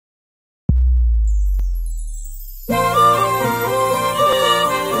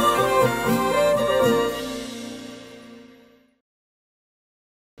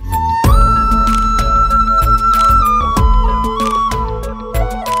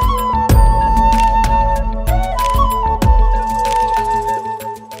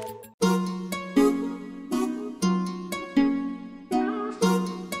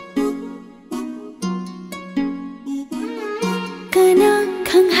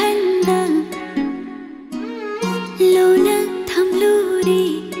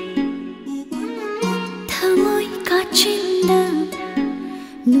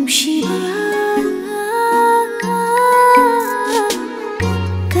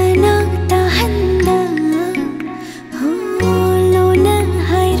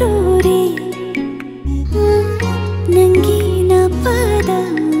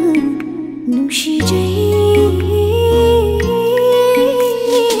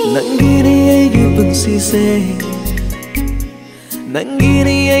Nangini ay gipun sise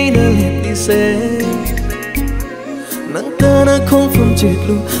Nangini ay nalip se Nang tana kong from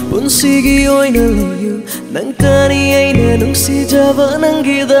chitlu Punsigi oy na layu Nang tani ay na nung si Java Nang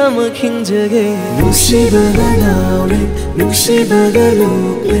gida makingjage Nungshibada Ngaore Nungshibada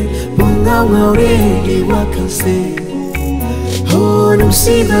lukle Mangaang Ngaore giwakal se Oh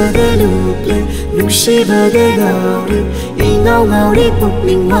Nungshibada lukle Nungshibada Ngaore Ingaw Ngaore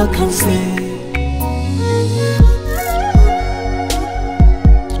pukling wakal se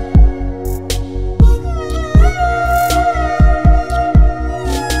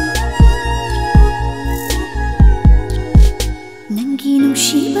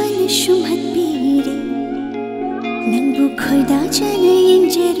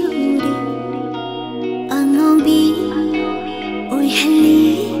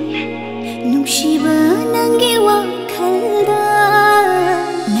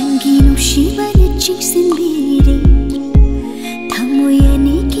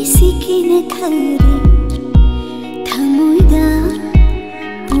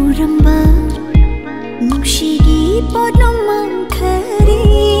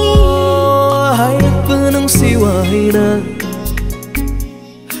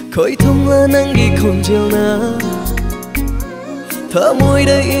Khói thông là nắng ghi không chiều na thở môi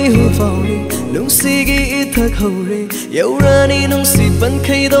đầy ý hư vào đi nung si ghi ít thật hầu đi yêu ra đi nung si vẫn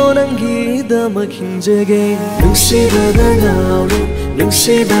khi đó nắng ghi đã mà kinh dễ ghê Nungshibada Ngaore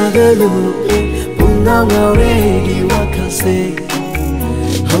Nungshibada lukle Mangaang Ngaore giwakal se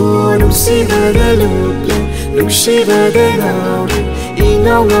Oh Nungshibada lukle Nungshibada Ngaore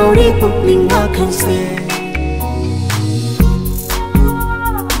Ingaw Ngaore pukling wakal se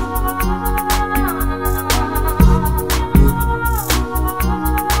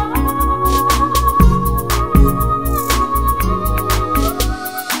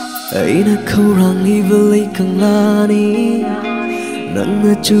Aina khâu rang hi với Kangla ni nắng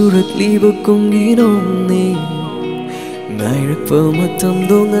ngơ chu rực li bơ công gi nong ni ngày rực vơ mặt tâm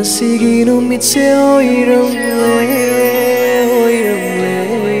đô ngã si gi no mít xe oi rong le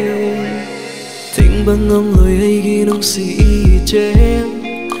thỉnh băng ngông lời hay gi nong si chém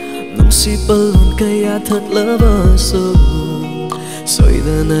nong si balon cây a thật lỡ bờ sơ soi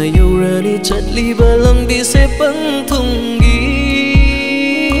ta na yêu ra đi chặt li bờ lâm đi sẽ băng thùng gi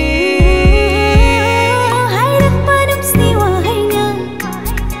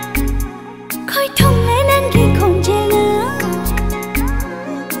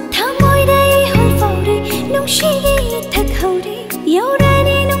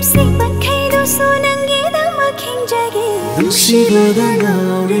Nungshibada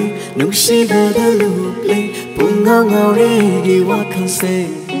Ngaore Nungshibada lukle Mangaang Ngaore giwakal se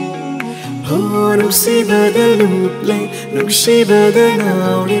Oh Nungshibada lukle Nungshibada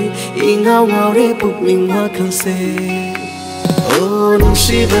Ngaore Ingaw Ngaore pukling wakal se Oh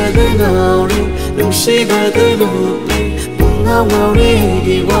Nungshibada Ngaore Nungshibada lukle Mangaang Ngaore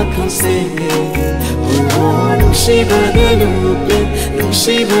giwakal se Oh Nungshibada lukle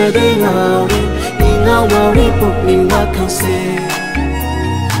Nungshibada Ngaore Ingaw Ngaore pukling wakal se